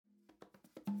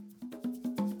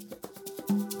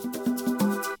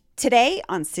Today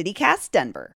on CityCast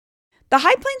Denver. The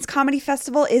High Plains Comedy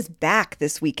Festival is back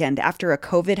this weekend after a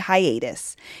COVID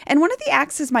hiatus. And one of the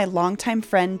acts is my longtime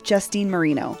friend, Justine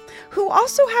Marino, who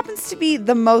also happens to be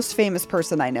the most famous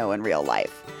person I know in real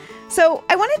life. So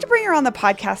I wanted to bring her on the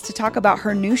podcast to talk about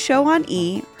her new show on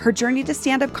E!, her journey to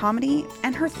stand-up comedy,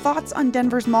 and her thoughts on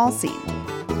Denver's mall scene.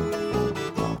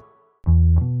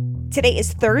 Today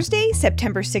is Thursday,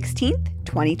 September 16th,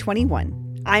 2021.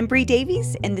 I'm Bree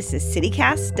Davies, and this is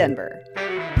CityCast Denver.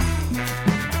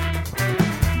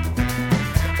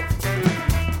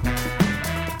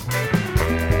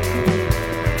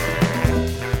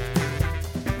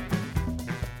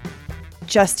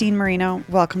 Justine Marino,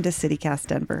 welcome to CityCast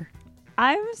Denver.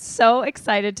 I'm so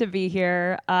excited to be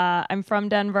here. I'm from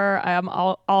Denver. I'm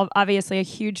obviously a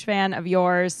huge fan of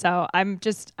yours, so I'm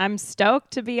stoked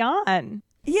to be on.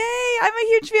 Yay! I'm a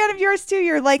huge fan of yours too.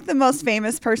 You're like the most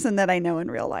famous person that I know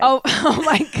in real life. Oh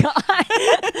my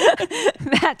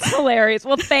God. That's hilarious.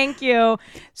 Well, thank you.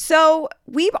 So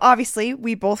we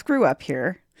both grew up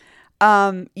here.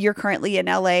 You're currently in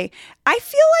LA. I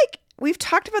feel like we've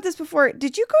talked about this before.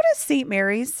 Did you go to St.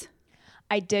 Mary's?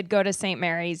 I did go to St.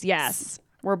 Mary's, yes.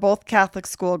 We're both Catholic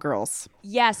schoolgirls.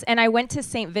 Yes, and I went to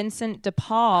St. Vincent de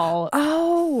Paul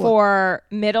for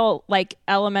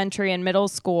elementary and middle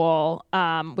school,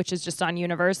 which is just on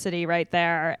University right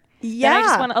there. Yeah. Then I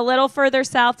just went a little further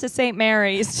south to St.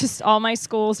 Mary's. Just all my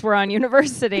schools were on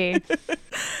University.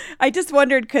 I just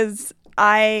wondered because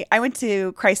I went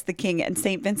to Christ the King, and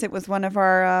St. Vincent was one of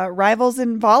our rivals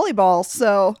in volleyball,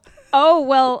 so... Oh,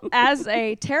 well, as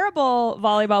a terrible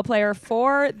volleyball player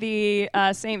for the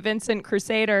St. Vincent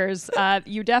Crusaders,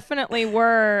 you definitely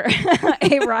were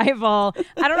a rival.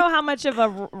 I don't know how much of a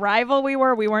rival we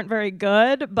were. We weren't very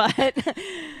good, but...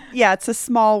 Yeah, it's a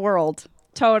small world.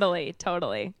 Totally.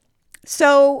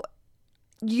 So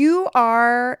you've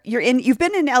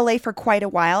been in LA for quite a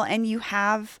while, and you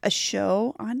have a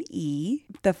show on E!,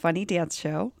 the Funny Dance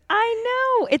Show. I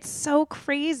know. It's so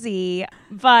crazy.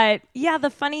 But yeah, the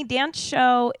Funny Dance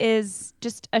Show is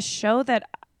just a show that,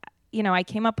 I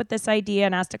came up with this idea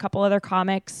and asked a couple other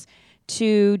comics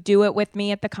to do it with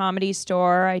me at the Comedy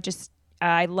Store.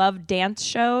 I love dance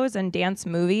shows and dance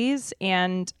movies,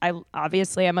 and I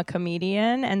obviously am a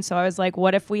comedian. And so I was like,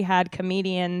 what if we had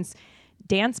comedians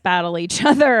dance battle each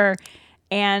other?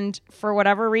 And for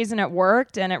whatever reason, it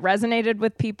worked and it resonated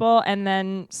with people. And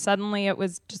then suddenly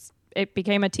it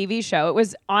became a TV show. It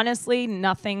was honestly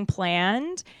nothing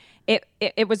planned.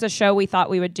 It was a show we thought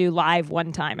we would do live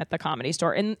one time at the Comedy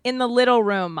Store in the little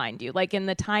room, mind you, like in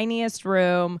the tiniest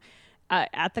room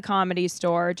at the Comedy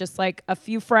Store, just like a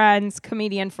few friends,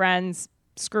 comedian friends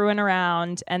screwing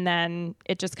around. And then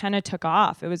it just kind of took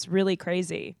off. It was really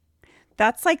crazy.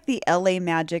 That's like the LA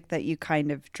magic that you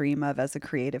kind of dream of as a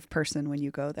creative person when you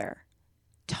go there.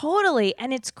 Totally.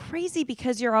 And it's crazy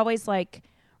because you're always like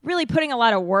really putting a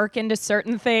lot of work into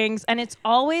certain things. And it's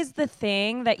always the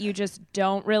thing that you just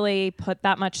don't really put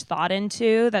that much thought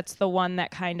into. That's the one that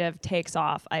kind of takes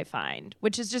off, I find,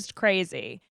 which is just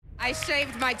crazy. I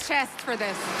shaved my chest for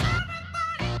this.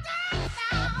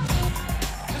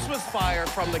 This was fire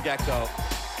from the get-go.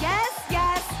 Yes.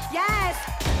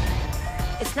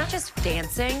 It's not just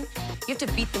dancing. You have to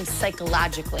beat them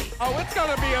psychologically. Oh, it's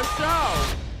gonna be a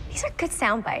show. These are good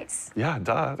sound bites. Yeah,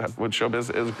 duh. That's what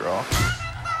showbiz is, girl.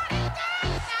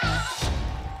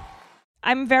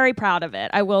 I'm very proud of it,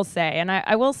 I will say. And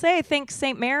I will say, I think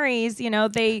St. Mary's,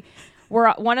 they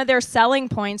were, one of their selling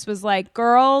points was like,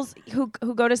 girls who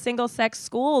go to single-sex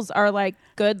schools are like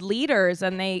good leaders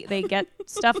and they get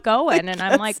stuff going. And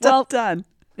I'm like, well, done.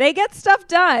 They get stuff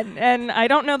done. And I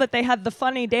don't know that they had the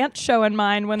Funny Dance Show in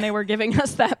mind when they were giving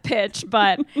us that pitch,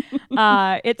 but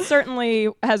it certainly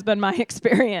has been my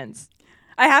experience.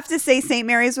 I have to say St.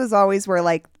 Mary's was always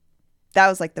that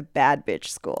was like the bad bitch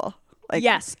school. Like,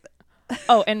 yes.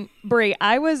 Oh, and Brie,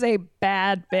 I was a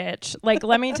bad bitch. Like,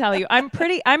 let me tell you,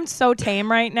 I'm so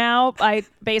tame right now. I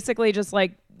basically just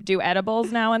like do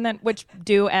edibles now and then,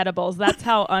 That's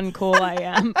how uncool I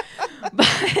am.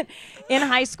 But in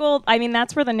high school,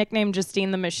 that's where the nickname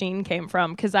Justine the Machine came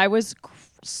from, because I was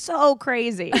so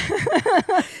crazy.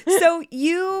 So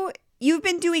you've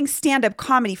been doing stand-up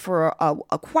comedy for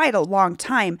quite a long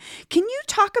time. Can you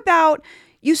talk about,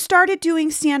 you started doing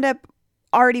stand-up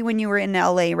already when you were in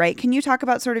LA, right? Can you talk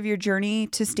about sort of your journey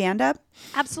to stand-up?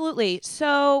 Absolutely.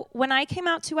 So when I came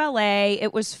out to LA,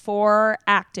 it was for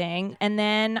acting. And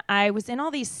then I was in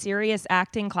all these serious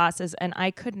acting classes and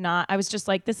I was just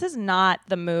like, this is not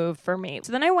the move for me.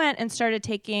 So then I went and started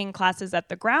taking classes at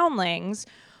the Groundlings,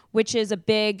 which is a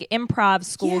big improv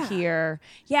school here.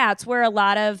 Yeah, it's where a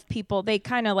lot of people, they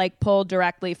kind of like pull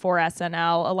directly for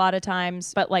SNL a lot of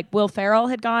times. But like Will Ferrell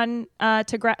had gone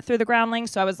through the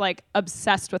Groundlings, so I was like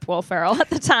obsessed with Will Ferrell at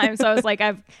the time. So I was like,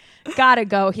 I've got to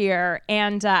go here.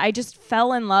 And I just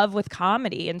fell in love with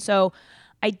comedy. And so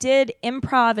I did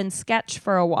improv and sketch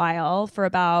for a while, for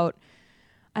about,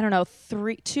 I don't know,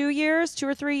 2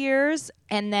 or 3 years.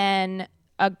 And then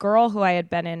a girl who I had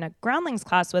been in a Groundlings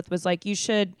class with was like, you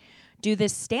should do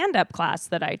this stand-up class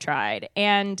that I tried.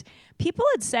 And people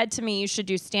had said to me, you should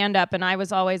do stand-up. And I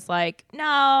was always like,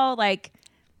 no, like,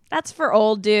 that's for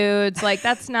old dudes. Like,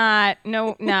 that's not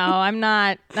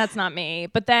me.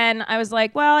 But then I was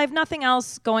like, well, I have nothing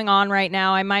else going on right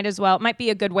now. I might as well, it might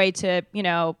be a good way to,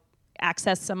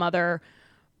 access some other,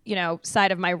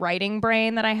 side of my writing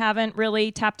brain that I haven't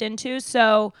really tapped into.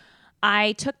 So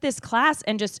I took this class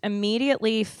and just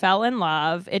immediately fell in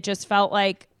love. It just felt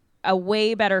like a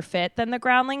way better fit than the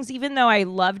Groundlings, even though I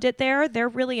loved it there. They're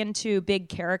really into big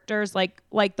characters like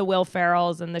the Will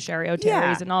Ferrells and the Sherry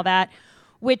O'Terrys and all that,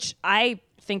 which I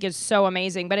think is so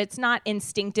amazing, but it's not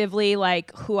instinctively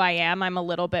like who I am. I'm a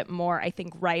little bit more, I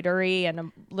think, writery and a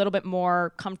little bit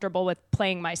more comfortable with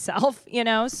playing myself,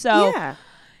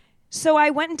 So I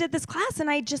went and did this class, and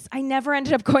I never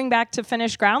ended up going back to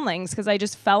finish Groundlings because I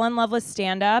just fell in love with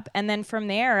stand-up. And then from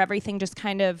there, everything just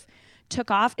kind of took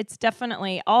off. It's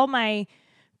definitely all my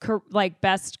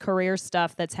best career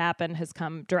stuff that's happened has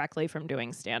come directly from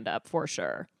doing stand-up, for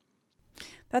sure.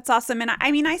 That's awesome. And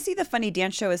I mean, I see the Funny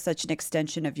Dance Show as such an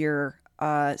extension of your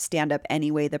stand-up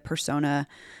anyway, the persona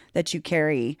that you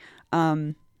carry.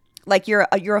 Like you're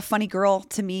a funny girl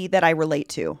to me that I relate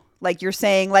to. Like you're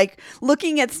saying, like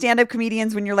looking at stand-up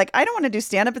comedians when you're like, I don't want to do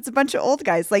stand-up. It's a bunch of old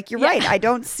guys. Like, you're right. I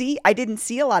didn't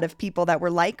see a lot of people that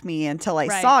were like me until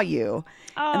I saw you.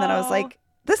 Oh. And then I was like,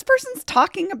 this person's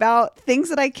talking about things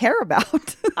that I care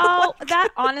about.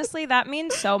 That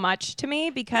means so much to me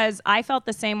because I felt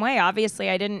the same way. Obviously,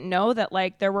 I didn't know that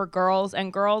like there were girls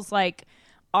like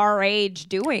our age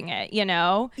doing it,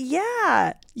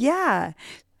 Yeah. Yeah.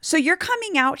 So you're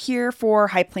coming out here for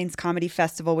High Plains Comedy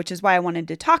Festival, which is why I wanted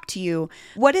to talk to you.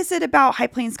 What is it about High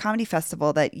Plains Comedy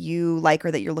Festival that you like or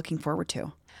that you're looking forward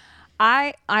to?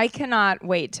 I cannot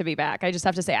wait to be back. I just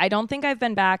have to say, I don't think I've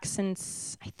been back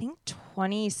since, I think,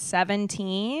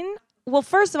 2017. Well,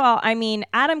 first of all, I mean,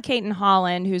 Adam Caton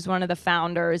Holland, who's one of the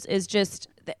founders, is just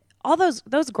all those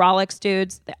Grawlix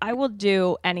dudes. I will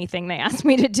do anything they ask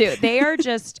me to do. They are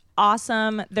just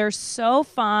awesome. They're so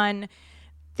fun.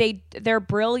 They're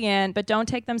brilliant, but don't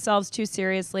take themselves too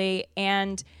seriously.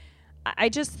 And I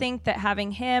just think that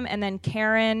having him and then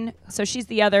Karen, so she's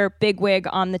the other bigwig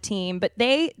on the team, but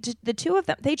the two of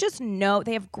them, they just know,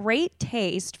 they have great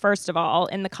taste, first of all,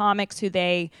 in the comics who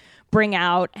they bring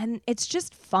out. And it's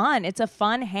just fun. It's a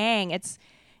fun hang. It's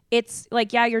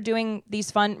like, yeah, you're doing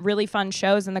these really fun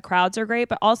shows and the crowds are great,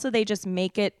 but also they just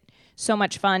make it so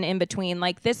much fun in between.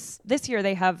 Like this year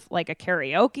they have like a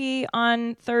karaoke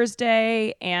on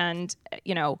Thursday and,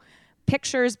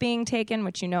 pictures being taken,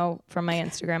 which from my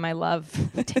Instagram, I love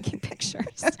taking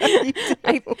pictures.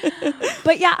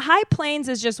 But yeah, High Plains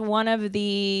is just one of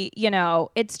the,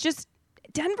 it's just,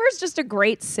 Denver's just a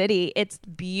great city. It's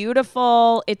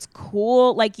beautiful. It's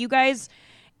cool. Like you guys,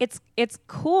 it's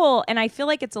cool. And I feel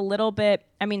like it's a little bit,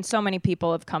 I mean, so many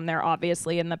people have come there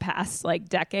obviously in the past like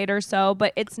decade or so,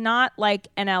 but it's not like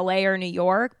an LA or New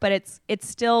York, but it's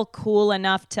still cool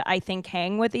enough to, I think,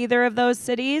 hang with either of those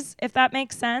cities, if that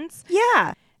makes sense.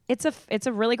 Yeah. It's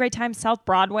a really great time. South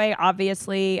Broadway,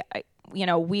 obviously,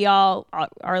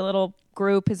 our little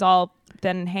group has all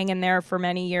been hanging there for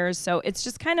many years. So it's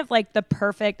just kind of like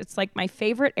it's like my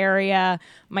favorite area.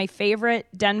 My favorite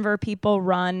Denver people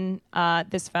run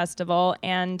this festival,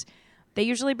 and they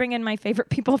usually bring in my favorite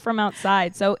people from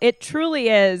outside. So it truly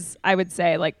is, I would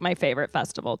say, like my favorite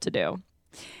festival to do.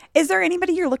 Is there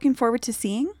anybody you're looking forward to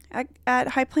seeing at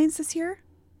High Plains this year?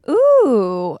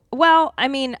 Ooh, well, I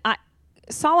mean,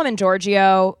 Solomon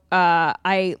Giorgio,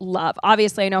 I love.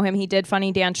 Obviously, I know him. He did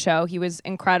Funny Dance Show. He was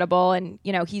incredible, and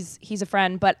he's a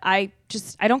friend. But I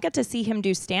don't get to see him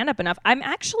do stand-up enough. I'm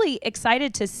actually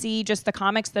excited to see just the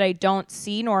comics that I don't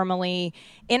see normally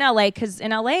in LA, because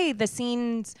in LA the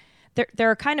scenes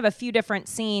there are kind of a few different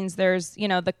scenes. There's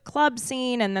the club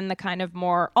scene and then the kind of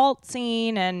more alt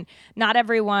scene, and not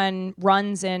everyone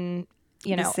runs in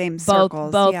the same both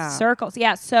circles. Circles.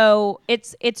 Yeah. So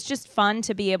it's just fun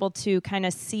to be able to kind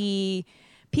of see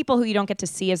people who you don't get to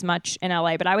see as much in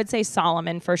LA. But I would say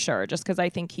Solomon for sure, just because I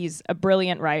think he's a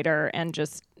brilliant writer and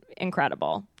just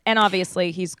incredible. And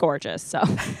obviously he's gorgeous. So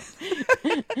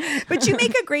But you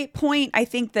make a great point. I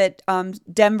think that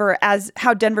Denver, as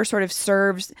how Denver sort of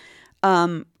serves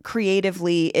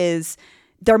creatively, is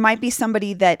there might be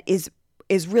somebody that is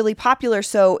really popular,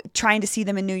 so trying to see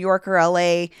them in New York or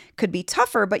LA could be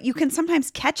tougher, but you can sometimes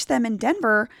catch them in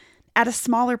Denver at a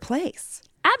smaller place.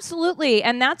 Absolutely.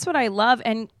 And that's what I love.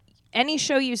 And any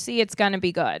show you see, it's going to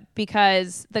be good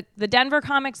because the Denver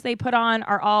comics they put on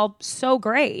are all so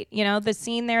great. You know, the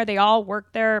scene there, they all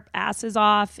work their asses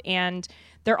off and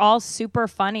they're all super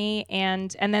funny.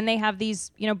 And then they have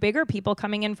these, you know, bigger people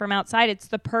coming in from outside. It's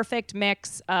the perfect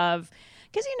mix of,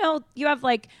 because, you know, you have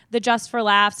like the Just for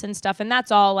Laughs and stuff, and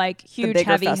that's all like huge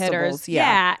heavy hitters.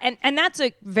 Yeah. And that's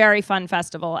a very fun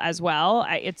festival as well.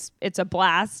 It's a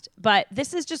blast. But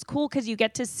this is just cool because you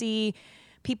get to see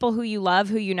people who you love,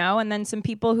 who you know, and then some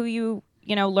people who you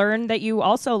know, learn that you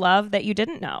also love that you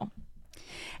didn't know.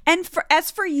 And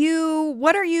as for you,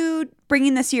 what are you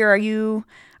bringing this year?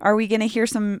 Are we going to hear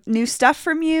some new stuff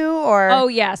from you? Or Oh,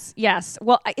 yes.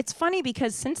 Well, it's funny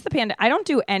because since the pandemic, I don't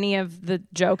do any of the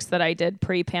jokes that I did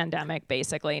pre-pandemic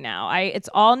basically now. It's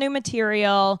all new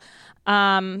material.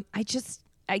 I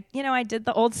did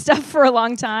the old stuff for a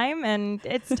long time and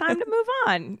it's time to move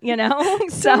on, you know?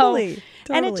 Totally.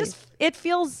 And it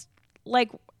feels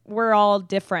like we're all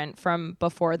different from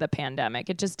before the pandemic.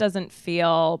 It just doesn't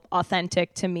feel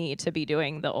authentic to me to be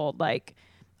doing the old, like,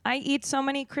 I eat so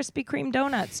many Krispy Kreme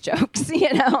donuts jokes,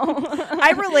 you know?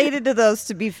 I related to those,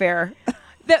 to be fair.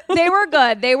 They were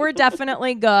good. They were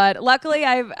definitely good. Luckily,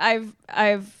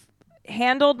 I've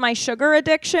handled my sugar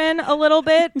addiction a little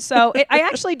bit. So I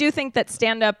actually do think that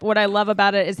stand-up, what I love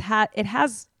about it is it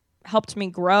has helped me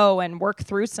grow and work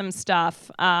through some stuff,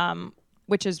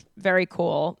 which is very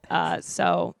cool.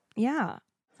 So, yeah.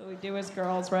 So we do as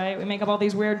girls, right? We make up all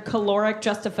these weird caloric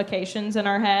justifications in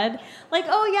our head. Like,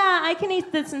 oh yeah, I can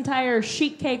eat this entire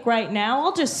sheet cake right now.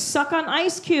 I'll just suck on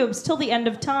ice cubes till the end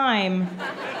of time.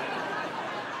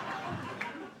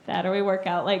 That, or we work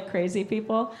out like crazy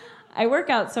people. I work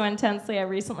out so intensely, I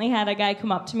recently had a guy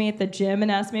come up to me at the gym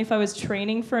and ask me if I was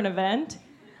training for an event.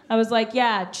 I was like,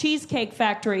 yeah, Cheesecake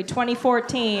Factory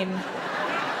 2014.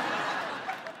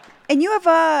 And you have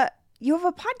a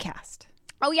podcast.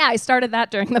 Oh, yeah, I started that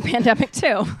during the pandemic,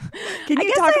 too. Can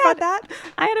you talk about that?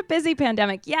 I had a busy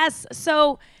pandemic. Yes.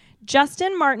 So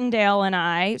Justin Martindale and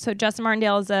I, so Justin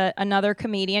Martindale is another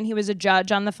comedian. He was a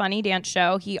judge on the Funny Dance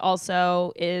Show. He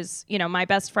also is, you know, my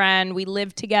best friend. We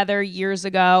lived together years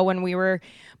ago when we were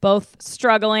both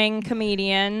struggling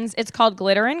comedians. It's called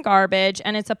Glitter and Garbage,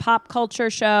 and it's a pop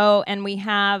culture show, and we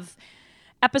have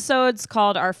episodes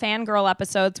called our fangirl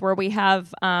episodes where we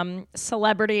have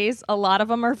celebrities. A lot of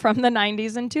them are from the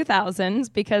 90s and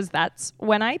 2000s because that's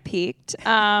when I peaked.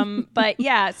 But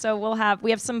yeah, so we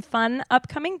have some fun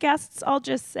upcoming guests, I'll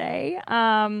just say.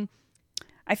 I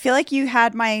feel like you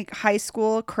had my high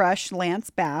school crush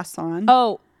Lance Bass on.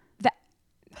 Oh,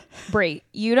 Brie,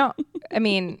 you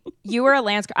were a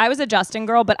Lance girl. I was a Justin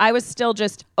girl, but I was still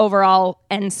just overall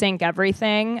NSYNC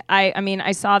everything.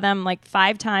 I saw them like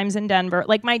 5 times in Denver.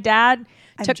 Like my dad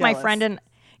took my friend and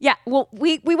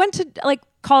we went to like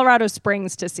Colorado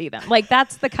Springs to see them. Like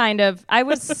that's the kind of, I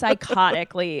was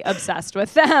psychotically obsessed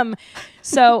with them.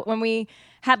 So when we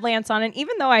had Lance on, and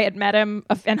even though I had met him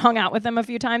and hung out with him a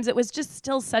few times, it was just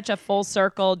still such a full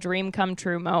circle dream come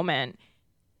true moment.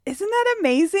 Isn't that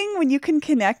amazing when you can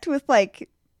connect with like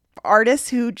artists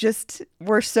who just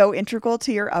were so integral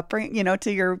to your upbringing, you know,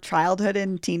 to your childhood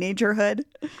and teenagerhood?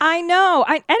 I know.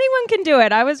 Anyone can do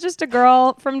it. I was just a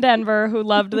girl from Denver who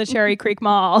loved the Cherry Creek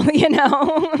Mall, you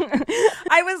know?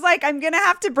 I was like, I'm going to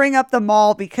have to bring up the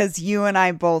mall because you and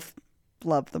I both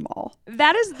love the mall.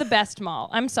 That is the best mall.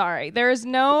 I'm sorry. There is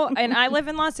no, and I live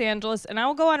in Los Angeles, and I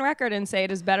will go on record and say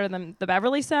it is better than the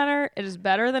Beverly Center. It is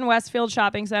better than Westfield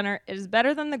Shopping Center. It is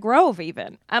better than the Grove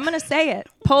even. I'm going to say it.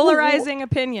 Polarizing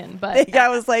opinion, but yeah, I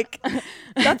was like,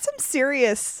 that's a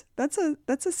serious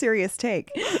take.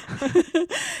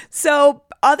 So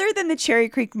other than the Cherry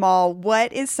Creek Mall,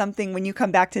 what is something when you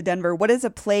come back to Denver, what is a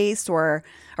place or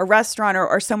a restaurant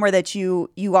or somewhere that you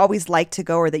always like to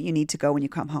go or that you need to go when you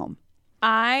come home?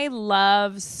 I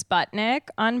love Sputnik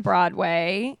on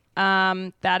Broadway.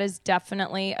 That is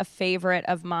definitely a favorite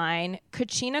of mine.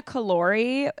 Cucina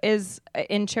Colori is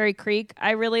in Cherry Creek.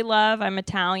 I really love. I'm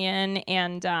Italian,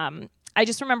 and I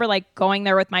just remember like going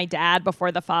there with my dad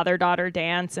before the father-daughter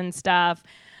dance and stuff.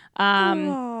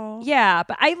 Yeah,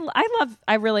 but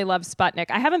I really love Sputnik.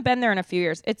 I haven't been there in a few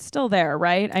years. It's still there,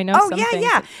 right? I know.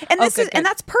 Yeah. And good. And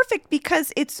that's perfect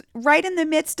because it's right in the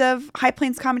midst of High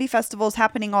Plains Comedy Festivals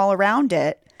happening all around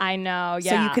it. I know.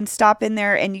 Yeah. So you can stop in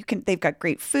there and they've got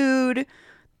great food.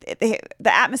 The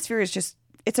atmosphere is just,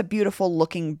 it's a beautiful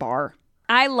looking bar.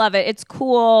 I love it. It's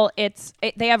cool.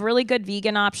 They have really good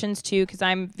vegan options too, because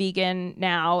I'm vegan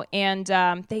now, and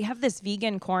they have this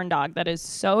vegan corn dog that is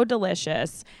so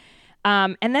delicious.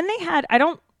 And then they had I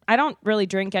don't really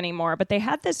drink anymore, but they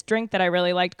had this drink that I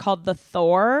really liked called the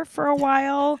Thor for a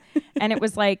while, and it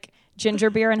was like ginger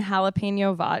beer and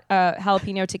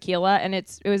jalapeno tequila, and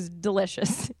it was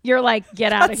delicious. You're like,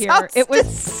 get out of here! It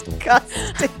was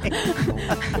disgusting.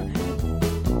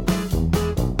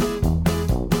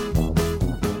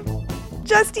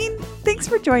 Justine, thanks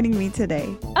for joining me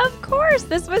today. Of course,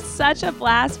 this was such a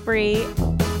blast, Brie.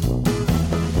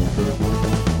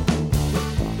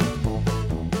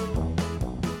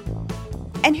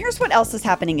 And here's what else is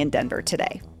happening in Denver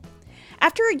today.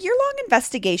 After a year-long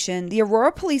investigation, the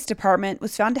Aurora Police Department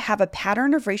was found to have a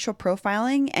pattern of racial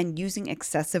profiling and using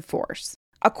excessive force.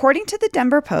 According to the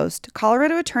Denver Post,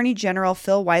 Colorado Attorney General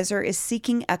Phil Weiser is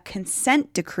seeking a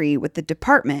consent decree with the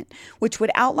department, which would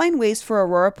outline ways for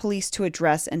Aurora Police to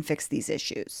address and fix these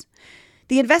issues.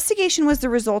 The investigation was the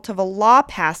result of a law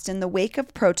passed in the wake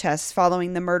of protests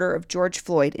following the murder of George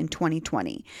Floyd in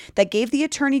 2020 that gave the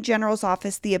Attorney General's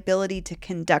office the ability to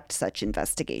conduct such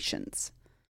investigations.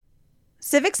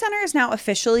 Civic Center is now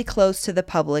officially closed to the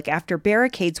public after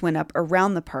barricades went up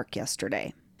around the park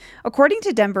yesterday. According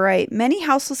to Denverite, many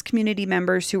houseless community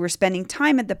members who were spending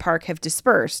time at the park have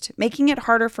dispersed, making it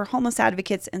harder for homeless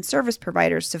advocates and service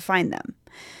providers to find them.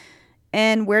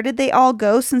 And where did they all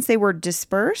go since they were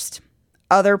dispersed?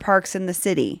 Other parks in the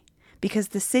city, because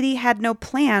the city had no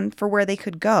plan for where they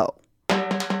could go.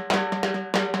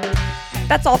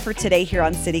 That's all for today here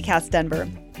on CityCast Denver.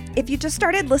 If you just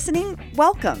started listening,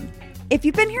 welcome. If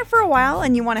you've been here for a while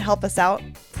and you want to help us out,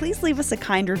 please leave us a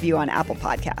kind review on Apple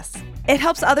Podcasts. It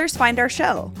helps others find our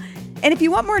show. And if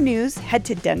you want more news, head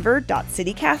to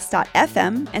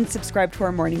denver.citycast.fm and subscribe to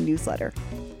our morning newsletter.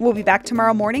 We'll be back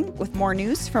tomorrow morning with more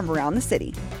news from around the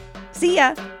city. See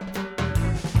ya!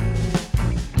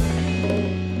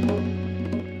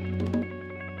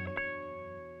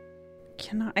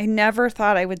 I never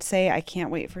thought I would say I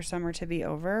can't wait for summer to be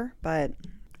over, but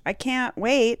I can't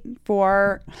wait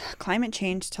for climate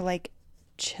change to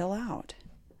chill out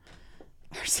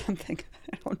or something.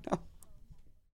 I don't know.